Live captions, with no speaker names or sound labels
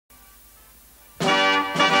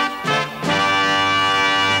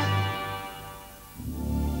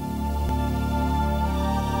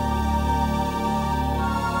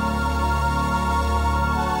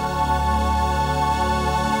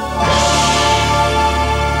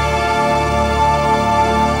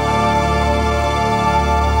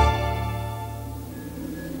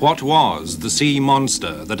What was the sea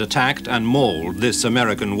monster that attacked and mauled this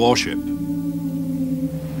American warship?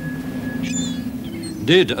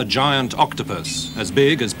 Did a giant octopus as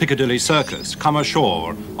big as Piccadilly Circus come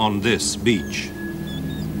ashore on this beach?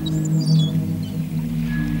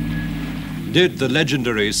 Did the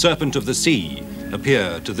legendary Serpent of the Sea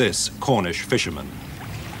appear to this Cornish fisherman?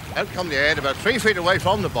 Out come the head about 3 feet away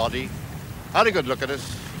from the body. Had a good look at it.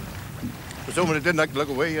 Presuming it didn't like to look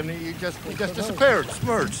away, and he just disappeared,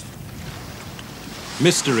 submerged.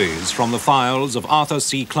 Mysteries from the files of Arthur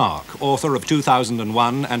C. Clarke, author of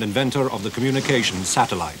 2001 and inventor of the communications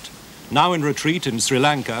satellite. Now in retreat in Sri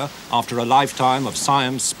Lanka, after a lifetime of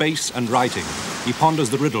science, space and writing, he ponders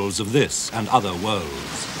the riddles of this and other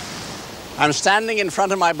worlds. I'm standing in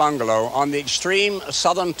front of my bungalow on the extreme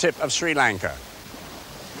southern tip of Sri Lanka.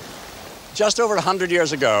 Just over 100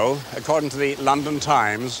 years ago, according to the London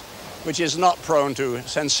Times, which is not prone to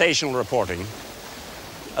sensational reporting,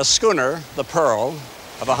 a schooner, the Pearl,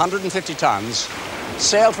 of 150 tons,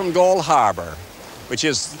 sailed from Galle Harbour, which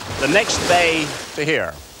is the next bay to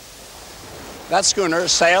here. That schooner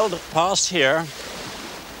sailed past here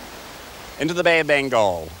into the Bay of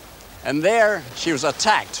Bengal, and there she was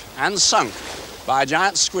attacked and sunk by a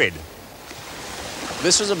giant squid.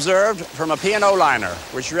 This was observed from a P&O liner,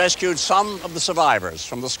 which rescued some of the survivors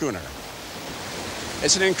from the schooner.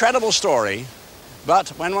 It's an incredible story, but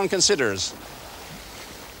when one considers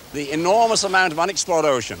the enormous amount of unexplored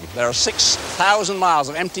ocean, there are 6,000 miles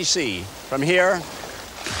of empty sea from here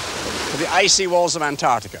to the icy walls of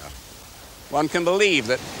Antarctica. One can believe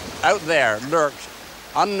that out there lurked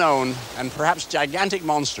unknown and perhaps gigantic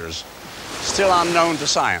monsters still unknown to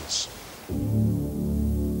science.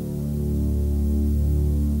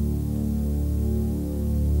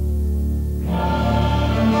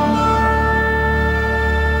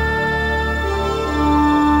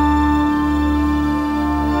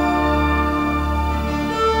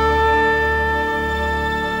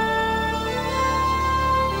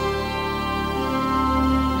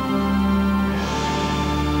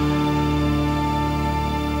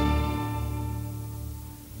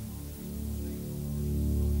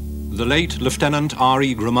 The late Lieutenant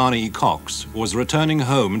R.E. Grimani Cox was returning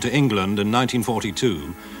home to England in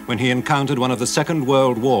 1942 when he encountered one of the Second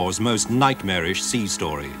World War's most nightmarish sea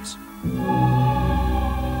stories.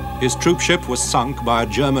 His troopship was sunk by a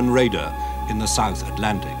German raider in the South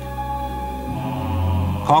Atlantic.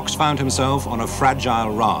 Cox found himself on a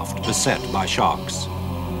fragile raft beset by sharks.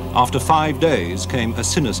 After 5 days came a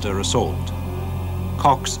sinister assault.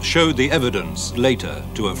 Cox showed the evidence later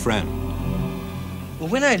to a friend. Well,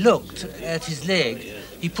 when I looked at his leg,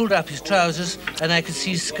 he pulled up his trousers and I could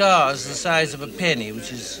see scars the size of a penny,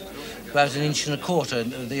 which is about 1.25 inches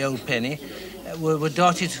of the old penny, were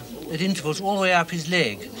dotted at intervals all the way up his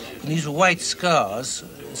leg. And these were white scars,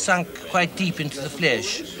 sunk quite deep into the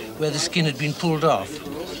flesh, where the skin had been pulled off.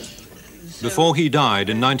 Before he died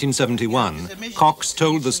in 1971, Cox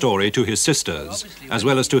told the story to his sisters, as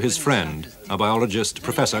well as to his friend, a biologist,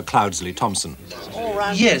 Professor Cloudsley Thompson.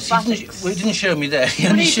 Yes, he didn't show me that. He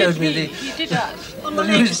only showed me the... You did that on the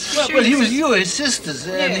legs. You were his sisters,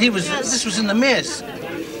 and this was in the mess.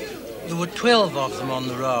 There were 12 of them on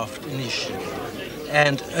the raft initially,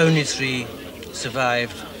 and only 3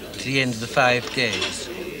 survived to the end of the 5 days.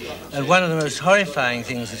 And one of the most horrifying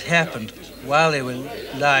things that happened while they were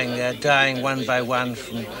lying there, dying one by one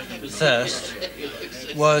from thirst,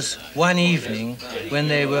 was one evening when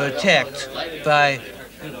they were attacked by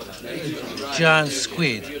a giant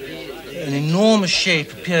squid. An enormous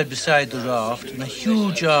shape appeared beside the raft, and a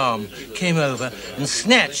huge arm came over and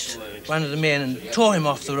snatched one of the men and tore him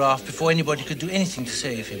off the raft before anybody could do anything to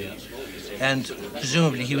save him. And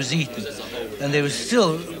presumably he was eaten. And they were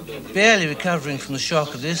still barely recovering from the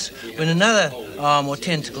shock of this when another arm or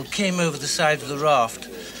tentacle came over the side of the raft.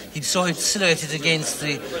 He saw it silhouetted against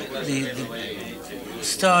the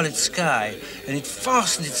starlit sky, and it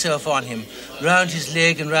fastened itself on him, round his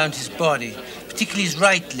leg and round his body, particularly his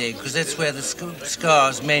right leg, because that's where the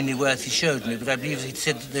scars mainly were, as he showed me, but I believe he'd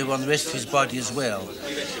said that they were on the rest of his body as well.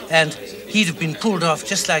 And he'd have been pulled off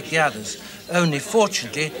just like the others, only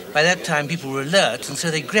fortunately, by that time people were alert, and so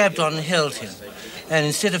they grabbed on and held him. And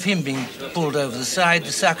instead of him being pulled over the side,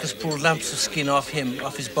 the suckers pulled lumps of skin off him,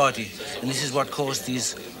 off his body. And this is what caused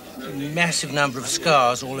these massive number of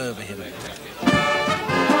scars all over him.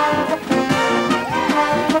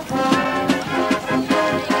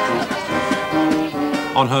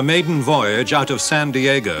 On her maiden voyage out of San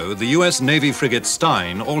Diego, the U.S. Navy frigate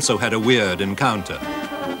Stein also had a weird encounter.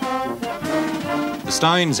 The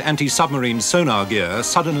Stein's anti-submarine sonar gear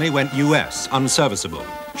suddenly went US, unserviceable.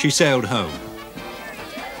 She sailed home.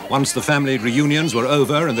 Once the family reunions were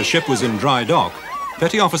over and the ship was in dry dock,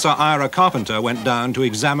 Petty Officer Ira Carpenter went down to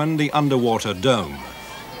examine the underwater dome.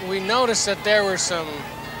 We noticed that there were some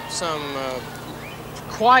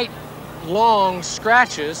quite long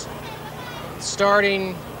scratches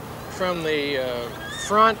starting from the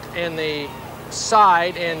front and the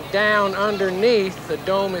side and down underneath the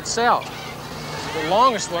dome itself. The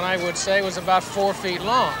longest one, I would say, was about 4 feet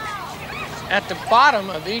long. At the bottom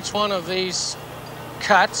of each one of these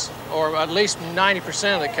cuts, or at least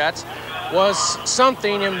 90% of the cuts, was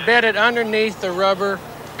something embedded underneath the rubber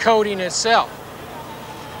coating itself.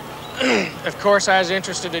 Of course, I was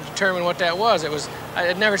interested to determine what that was. I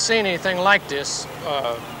had never seen anything like this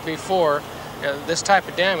before. This type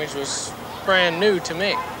of damage was brand new to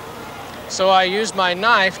me. So I used my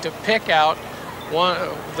knife to pick out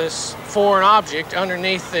this foreign object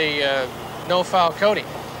underneath the no-foul coating.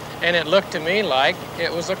 And it looked to me like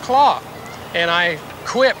it was a claw. And I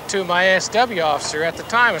quipped to my SW officer at the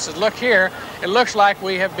time. I said, look here, it looks like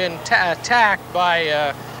we have been attacked by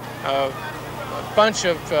a bunch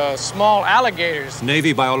of small alligators.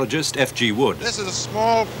 Navy biologist F.G. Wood. This is a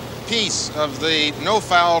small piece of the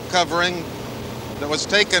no-foul covering that was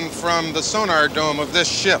taken from the sonar dome of this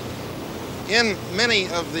ship. In many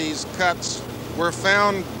of these cuts were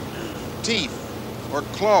found teeth or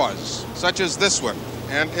claws, such as this one.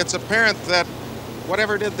 And it's apparent that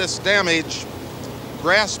whatever did this damage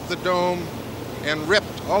grasped the dome and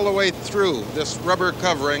ripped all the way through this rubber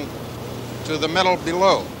covering to the metal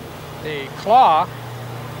below. The claw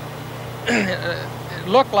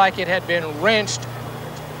looked like it had been wrenched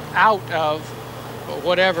out of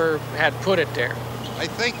whatever had put it there. I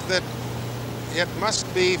think that it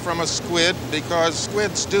must be from a squid, because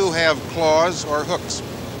squids do have claws or hooks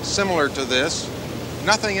similar to this.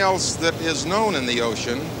 Nothing else that is known in the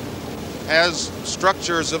ocean has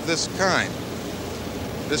structures of this kind.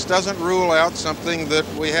 This doesn't rule out something that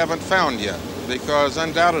we haven't found yet, because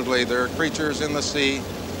undoubtedly there are creatures in the sea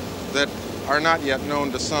that are not yet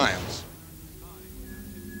known to science.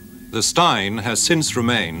 The Stein has since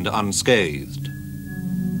remained unscathed.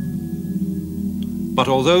 But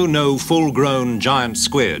although no full-grown giant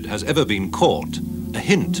squid has ever been caught, a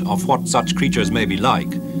hint of what such creatures may be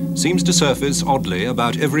like seems to surface oddly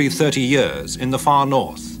about every 30 years in the far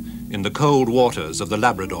north, in the cold waters of the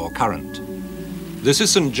Labrador Current. This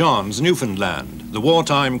is St. John's, Newfoundland, the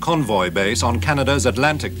wartime convoy base on Canada's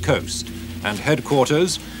Atlantic coast, and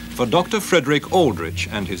headquarters for Dr. Frederick Aldrich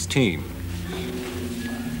and his team.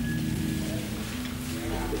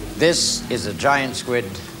 This is a giant squid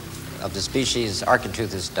of the species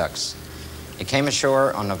Architeuthis dux. It came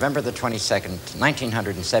ashore on November the 22nd,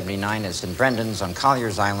 1979 at St. Brendan's on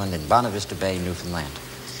Collier's Island in Bonavista Bay, Newfoundland.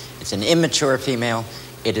 It's an immature female.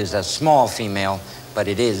 It is a small female, but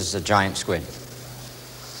it is a giant squid.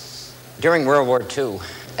 During World War II,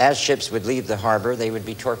 as ships would leave the harbor, they would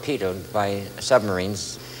be torpedoed by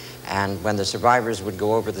submarines, and when the survivors would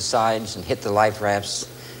go over the sides and hit the life rafts,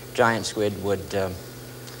 giant squid would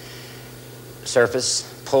surface,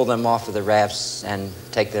 pull them off of the rafts, and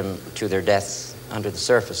take them to their death under the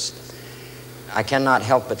surface. I cannot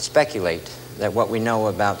help but speculate that what we know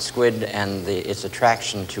about squid and its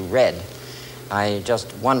attraction to red, I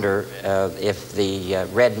just wonder if the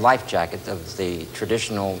red life jacket of the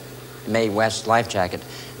traditional Mae West life jacket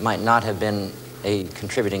might not have been a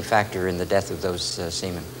contributing factor in the death of those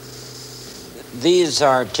seamen. These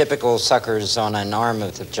are typical suckers on an arm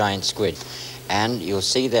of the giant squid. And you'll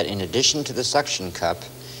see that in addition to the suction cup,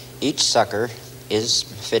 each sucker is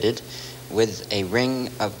fitted with a ring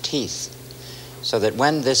of teeth, so that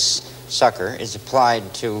when this sucker is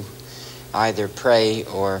applied to either prey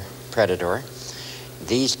or predator,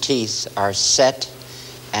 these teeth are set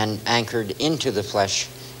and anchored into the flesh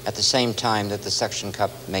at the same time that the suction cup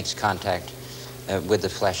makes contact with the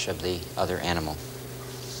flesh of the other animal.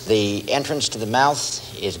 The entrance to the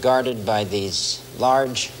mouth is guarded by these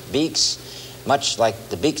large beaks, much like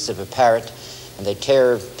the beaks of a parrot, and they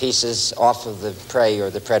tear pieces off of the prey or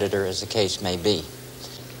the predator, as the case may be.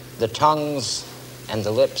 The tongues and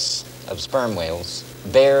the lips of sperm whales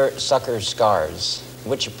bear sucker scars,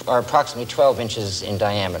 which are approximately 12 inches in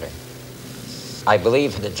diameter. I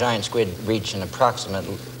believe that giant squid reach an approximate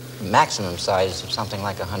maximum size of something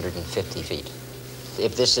like 150 feet.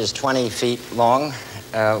 If this is 20 feet long,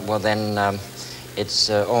 well then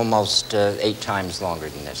it's almost 8 times longer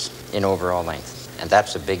than this in overall length, and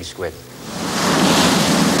that's a big squid.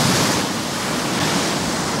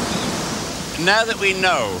 Now that we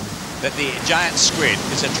know that the giant squid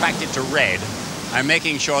is attracted to red, I'm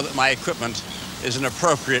making sure that my equipment is an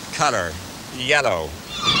appropriate color, yellow.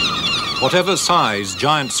 Whatever size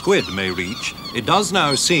giant squid may reach, It does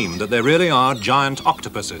now seem that there really are giant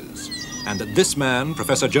octopuses, and that this man,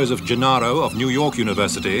 Professor Joseph Gennaro of New York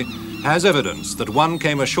University, has evidence that one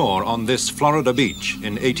came ashore on this Florida beach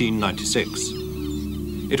in 1896.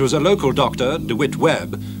 It was a local doctor, DeWitt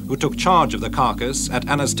Webb, who took charge of the carcass at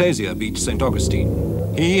Anastasia Beach, St.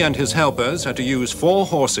 Augustine. He and his helpers had to use 4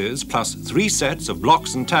 horses plus 3 sets of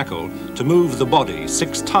blocks and tackle to move the body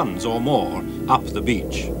 6 tons or more up the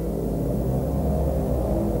beach.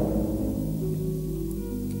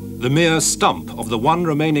 The mere stump of the one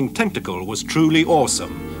remaining tentacle was truly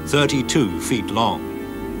awesome, 32 feet long.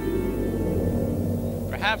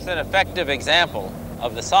 Perhaps an effective example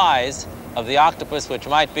of the size of the octopus which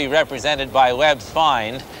might be represented by Webb's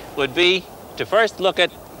find would be to first look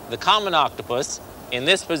at the common octopus in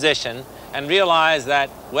this position and realize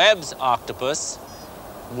that Webb's octopus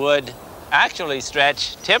would actually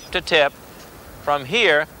stretch tip to tip from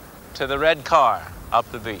here to the red car up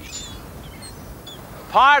the beach.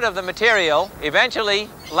 Part of the material eventually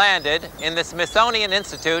landed in the Smithsonian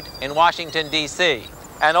Institute in Washington, D.C.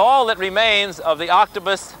 And all that remains of the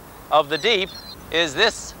octopus of the deep is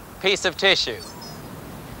this piece of tissue.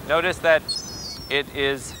 Notice that it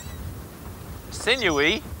is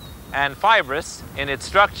sinewy and fibrous in its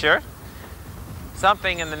structure,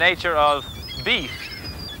 something in the nature of beef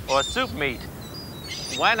or soup meat.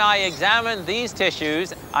 When I examined these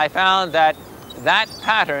tissues, I found that that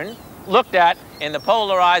pattern, looked at in the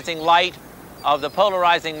polarizing light of the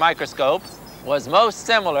polarizing microscope, was most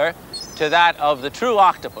similar to that of the true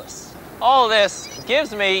octopus. All this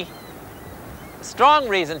gives me strong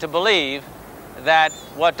reason to believe that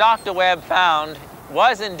what Dr. Webb found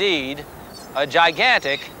was indeed a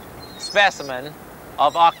gigantic specimen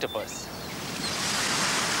of octopus.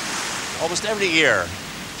 Almost every year,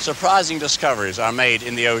 surprising discoveries are made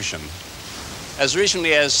in the ocean. As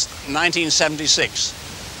recently as 1976,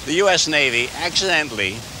 the U.S. Navy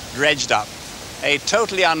accidentally dredged up a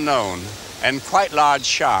totally unknown and quite large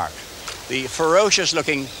shark, the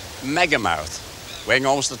ferocious-looking megamouth, weighing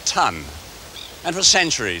almost a ton. And for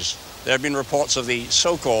centuries, there have been reports of the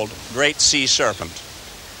so-called Great Sea Serpent.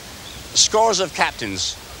 Scores of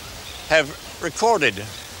captains have recorded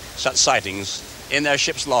such sightings in their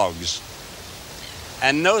ship's logs.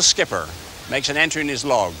 And no skipper makes an entry in his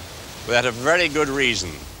log without a very good reason.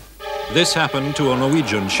 This happened to a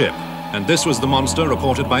Norwegian ship, and this was the monster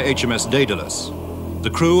reported by HMS Daedalus. The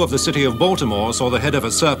crew of the city of Baltimore saw the head of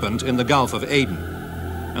a serpent in the Gulf of Aden,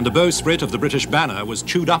 and the bowsprit of the British banner was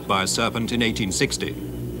chewed up by a serpent in 1860.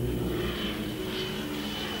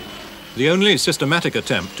 The only systematic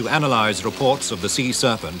attempt to analyze reports of the sea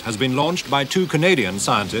serpent has been launched by 2 Canadian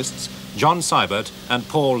scientists, John Seibert and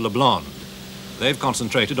Paul LeBlanc. They've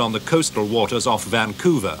concentrated on the coastal waters off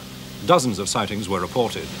Vancouver. Dozens of sightings were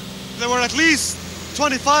reported. There were at least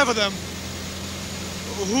 25 of them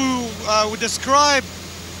who would describe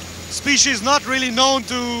species not really known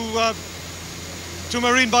to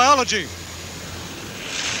marine biology.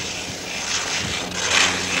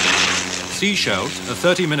 Seashelt, a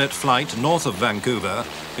 30-minute flight north of Vancouver,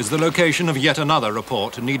 is the location of yet another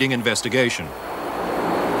report needing investigation.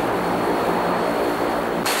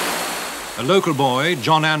 A local boy,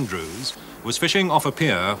 John Andrews, was fishing off a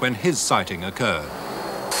pier when his sighting occurred.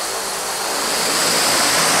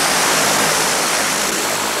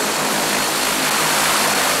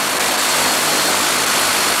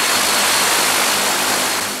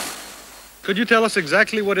 Could you tell us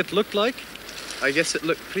exactly what it looked like? I guess it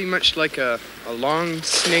looked pretty much like a long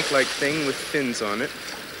snake-like thing with fins on it.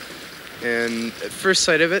 And at first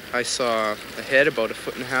sight of it, I saw a head about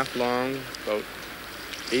 1.5 feet long, about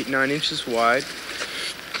 8-9 inches wide.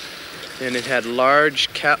 And it had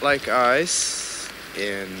large cat-like eyes,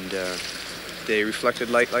 and they reflected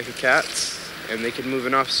light like a cat's, and they could move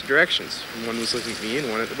in opposite directions. One was looking at me and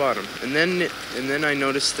one at the bottom. And then I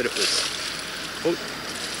noticed that it was about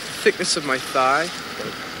the thickness of my thigh,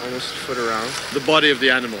 about almost a foot around. The body of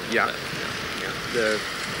the animal? Yeah, the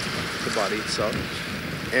body itself.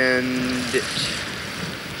 And it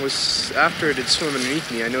was, after it had swum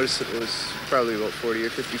underneath me, I noticed that it was probably about 40 or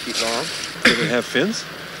 50 feet long. Did it have fins?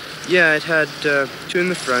 Yeah, it had 2 in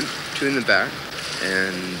the front, 2 in the back,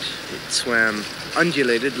 and it swam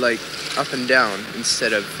undulated, like up and down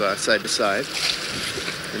instead of side to side.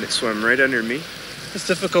 And it swam right under me. It's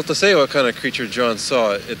difficult to say what kind of creature John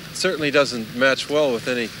saw. It certainly doesn't match well with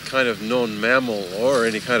any kind of known mammal or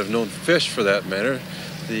any kind of known fish for that matter.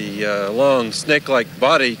 The long snake-like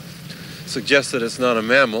body suggests that it's not a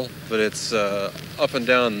mammal, but its up and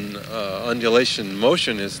down undulation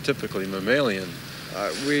motion is typically mammalian.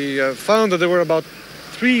 We found that there were about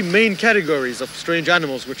 3 main categories of strange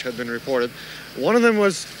animals which had been reported. One of them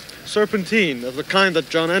was serpentine of the kind that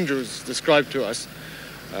John Andrews described to us.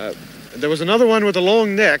 There was another one with a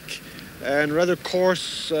long neck and rather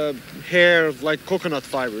coarse hair like coconut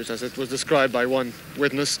fibers, as it was described by one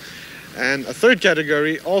witness. And a third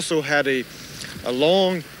category also had a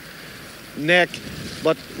long neck,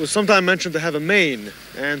 but was sometimes mentioned to have a mane,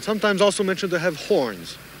 and sometimes also mentioned to have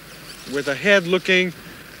horns, with a head looking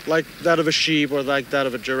like that of a sheep or like that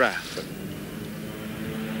of a giraffe.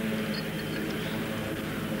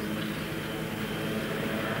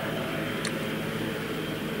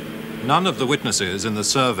 None of the witnesses in the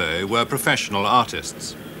survey were professional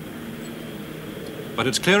artists. But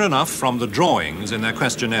it's clear enough from the drawings in their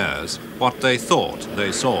questionnaires what they thought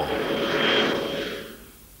they saw.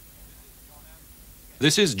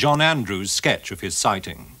 This is John Andrews' sketch of his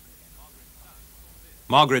sighting.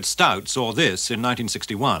 Margaret Stout saw this in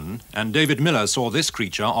 1961, and David Miller saw this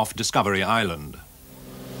creature off Discovery Island.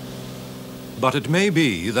 But it may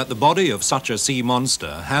be that the body of such a sea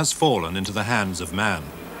monster has fallen into the hands of man.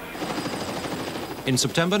 In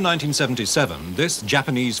September 1977, this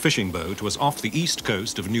Japanese fishing boat was off the east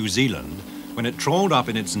coast of New Zealand when it trawled up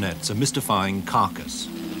in its nets a mystifying carcass.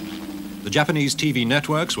 The Japanese TV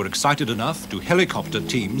networks were excited enough to helicopter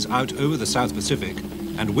teams out over the South Pacific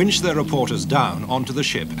and winch their reporters down onto the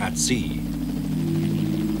ship at sea.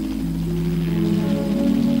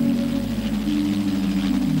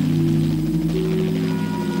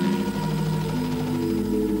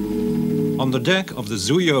 On the deck of the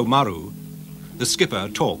Zuyo Maru, the skipper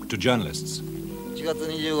talked to journalists. On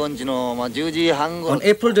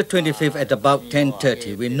April the 25th at about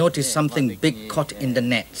 10:30, we noticed something big caught in the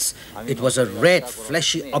nets. It was a red,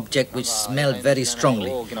 fleshy object which smelled very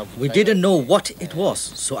strongly. We didn't know what it was,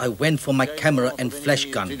 so I went for my camera and flash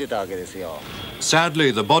gun. Sadly,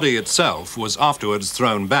 the body itself was afterwards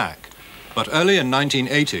thrown back. But early in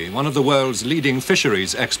 1980, one of the world's leading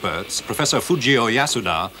fisheries experts, Professor Fujio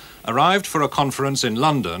Yasuda, arrived for a conference in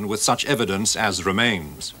London with such evidence as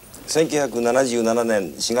remains. This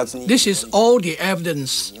is all the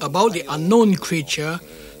evidence about the unknown creature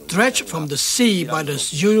dredged from the sea by the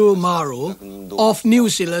Zuyo Maru off New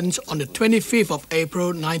Zealand on the 25th of April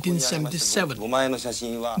 1977.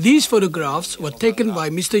 These photographs were taken by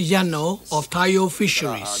Mr. Yano of Taiyo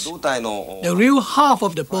Fisheries. The real half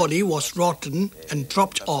of the body was rotten and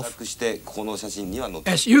dropped off.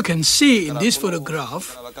 As you can see in this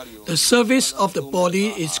photograph, the surface of the body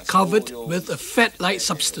is covered with a fat-like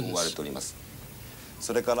substance.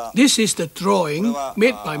 This is the drawing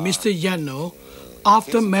made by Mr. Yano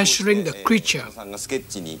after measuring the creature.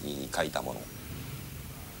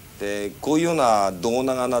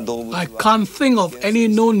 I can't think of any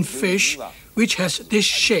known fish which has this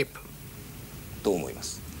shape.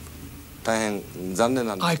 I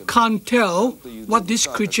can't tell what this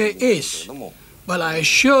creature is, but I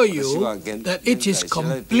assure you that it is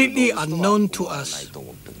completely unknown to us.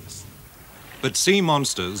 But sea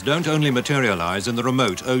monsters don't only materialize in the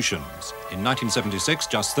remote oceans. In 1976,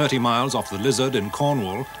 just 30 miles off the Lizard in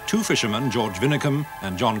Cornwall, two fishermen, George Vinicum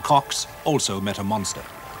and John Cox, also met a monster.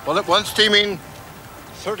 Well, it went steaming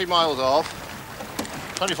 30 miles off,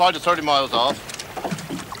 25 to 30 miles off.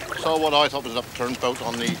 Saw what I thought was an upturned boat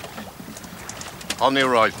on the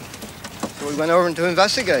horizon. So we went over to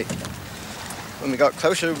investigate. When we got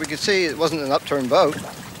closer, we could see it wasn't an upturned boat.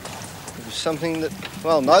 It was something that,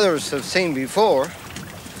 well, neither of us have seen before.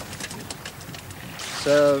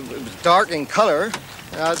 So it was dark in colour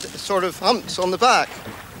and had sort of humps on the back.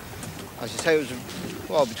 I should say it was,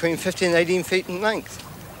 well, between 15 and 18 feet in length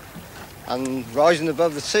and rising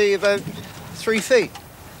above the sea about 3 feet.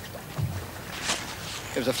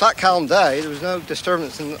 It was a flat, calm day. There was no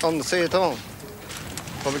disturbance on the sea at all.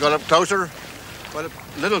 When we got up closer, well, a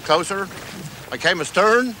little closer, I came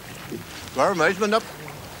astern, to our amazement, up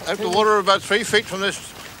out the water about 3 feet from this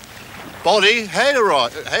body, head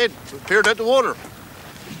appeared out the water.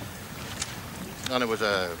 And it was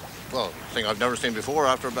a, well, thing I've never seen before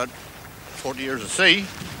after about 40 years of sea.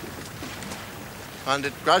 And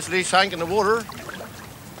it gradually sank in the water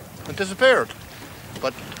and disappeared.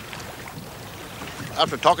 But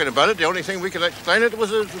after talking about it, the only thing we could explain it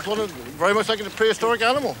was very much like a prehistoric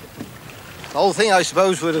animal. The whole thing, I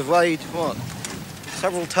suppose, would have weighed, what,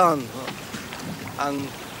 several tons. And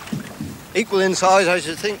equal in size, I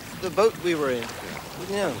should think, the boat we were in.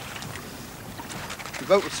 You know, the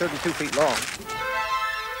boat was 32 feet long.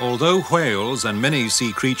 Although whales and many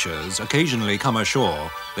sea creatures occasionally come ashore,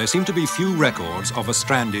 there seem to be few records of a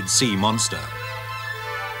stranded sea monster.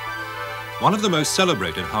 One of the most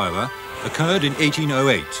celebrated, however, occurred in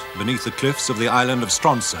 1808 beneath the cliffs of the island of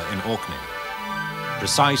Stronsa in Orkney.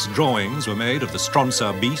 Precise drawings were made of the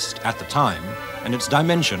Stroncer beast at the time, and its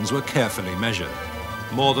dimensions were carefully measured.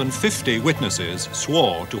 More than 50 witnesses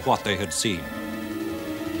swore to what they had seen.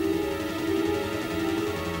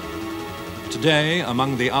 Today,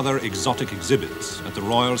 among the other exotic exhibits at the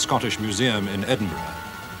Royal Scottish Museum in Edinburgh,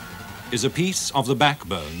 is a piece of the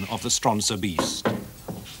backbone of the Stroncer beast.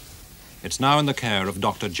 It's now in the care of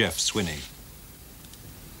Dr. Jeff Swinney.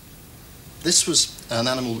 This was an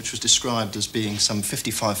animal which was described as being some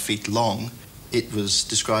 55 feet long. It was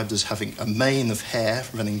described as having a mane of hair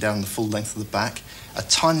running down the full length of the back, a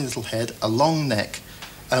tiny little head, a long neck,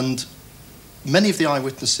 and many of the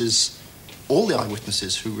eyewitnesses, all the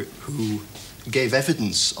eyewitnesses who gave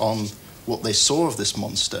evidence on what they saw of this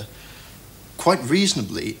monster, quite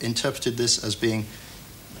reasonably interpreted this as being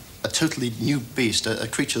a totally new beast, a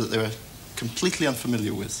creature that they were completely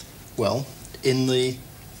unfamiliar with. Well, in the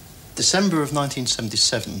December of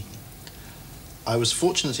 1977, I was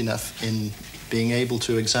fortunate enough in being able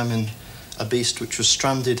to examine a beast which was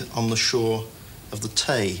stranded on the shore of the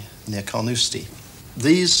Tay near Carnoustie.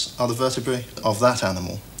 These are the vertebrae of that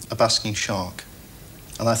animal, a basking shark.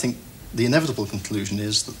 And I think the inevitable conclusion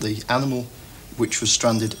is that the animal which was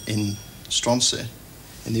stranded in Stroncer,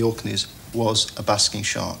 in the Orkneys, was a basking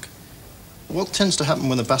shark. What tends to happen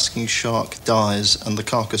when a basking shark dies and the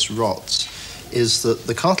carcass rots is that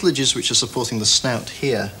the cartilages which are supporting the snout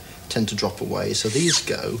here tend to drop away. So these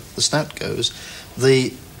go, the snout goes.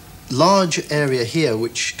 The large area here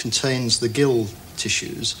which contains the gill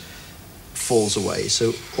tissues falls away.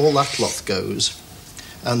 So all that lot goes.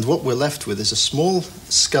 And what we're left with is a small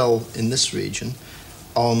skull in this region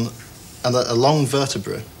and a long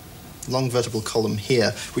vertebral column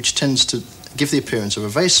here, which tends to give the appearance of a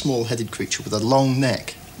very small-headed creature with a long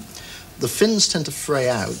neck. The fins tend to fray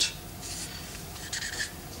out.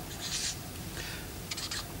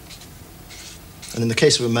 And in the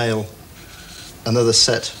case of a male, another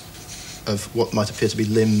set of what might appear to be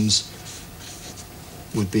limbs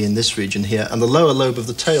would be in this region here, and the lower lobe of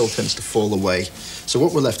the tail tends to fall away. So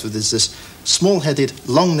what we're left with is this small-headed,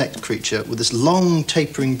 long-necked creature with this long,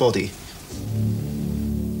 tapering body.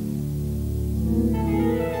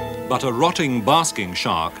 But a rotting basking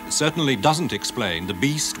shark certainly doesn't explain the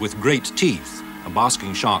beast with great teeth, and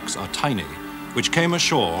basking sharks are tiny, which came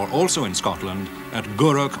ashore, also in Scotland, at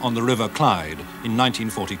Gourock on the River Clyde in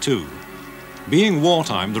 1942. Being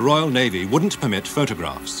wartime, the Royal Navy wouldn't permit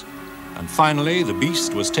photographs. And finally, the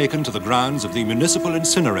beast was taken to the grounds of the municipal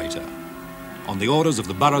incinerator. On the orders of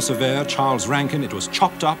the borough surveyor, Charles Rankin, it was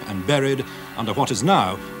chopped up and buried under what is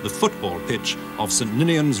now the football pitch of St.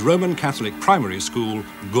 Ninian's Roman Catholic Primary School,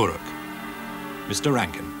 Gourock. Mr.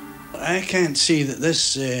 Rankin. I can't see that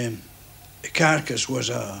this carcass was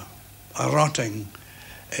a rotting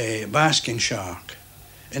basking shark.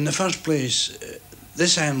 In the first place,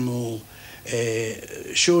 this animal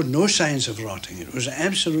showed no signs of rotting. It was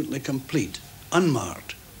absolutely complete,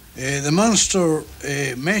 unmarked. The monster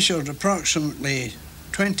measured approximately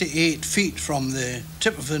 28 feet from the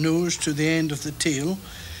tip of the nose to the end of the tail.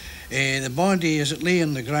 The body, as it lay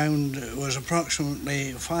on the ground, was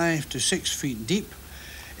approximately 5 to 6 feet deep.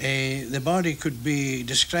 The body could be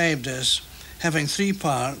described as having three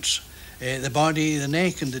parts: the body, the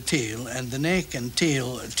neck and the tail, and the neck and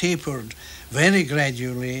tail tapered very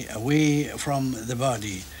gradually away from the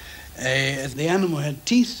body. The animal had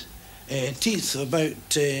teeth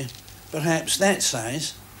about perhaps that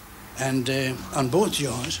size, and on both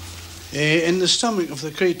jaws. In the stomach of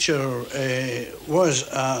the creature was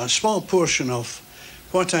a small portion of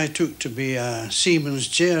what I took to be a seaman's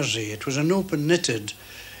jersey. It was an open knitted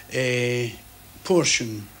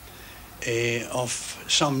portion of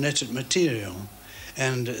some knitted material.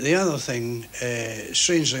 And the other thing,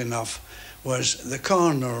 strangely enough, was the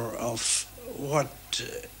corner of what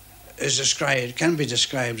can be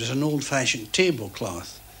described as an old-fashioned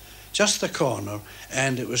tablecloth. Just the corner,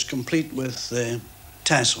 and it was complete with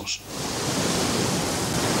tassels.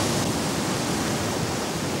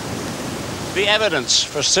 The evidence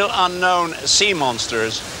for still unknown sea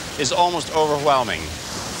monsters is almost overwhelming.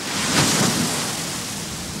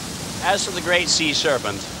 As for the great sea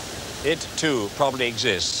serpent, it too probably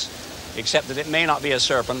exists, except that it may not be a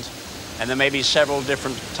serpent, and there may be several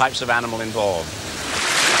different types of animal involved.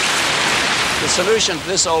 The solution to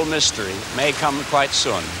this old mystery may come quite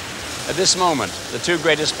soon. At this moment, the two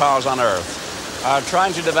greatest powers on Earth are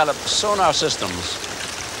trying to develop sonar systems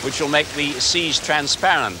which will make the seas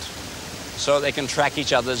transparent so they can track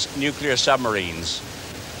each other's nuclear submarines.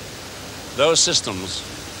 Those systems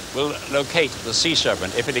will locate the sea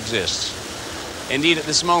serpent if it exists. Indeed, at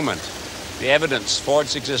this moment, the evidence for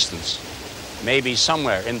its existence may be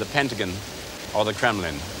somewhere in the Pentagon or the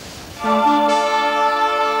Kremlin.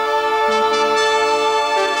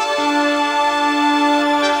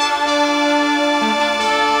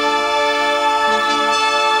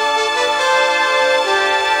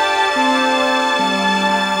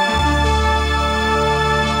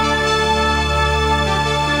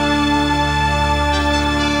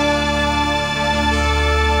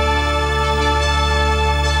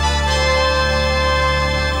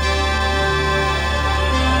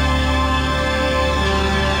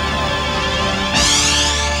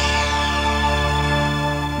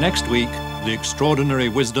 Next week, the extraordinary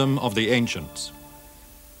wisdom of the ancients.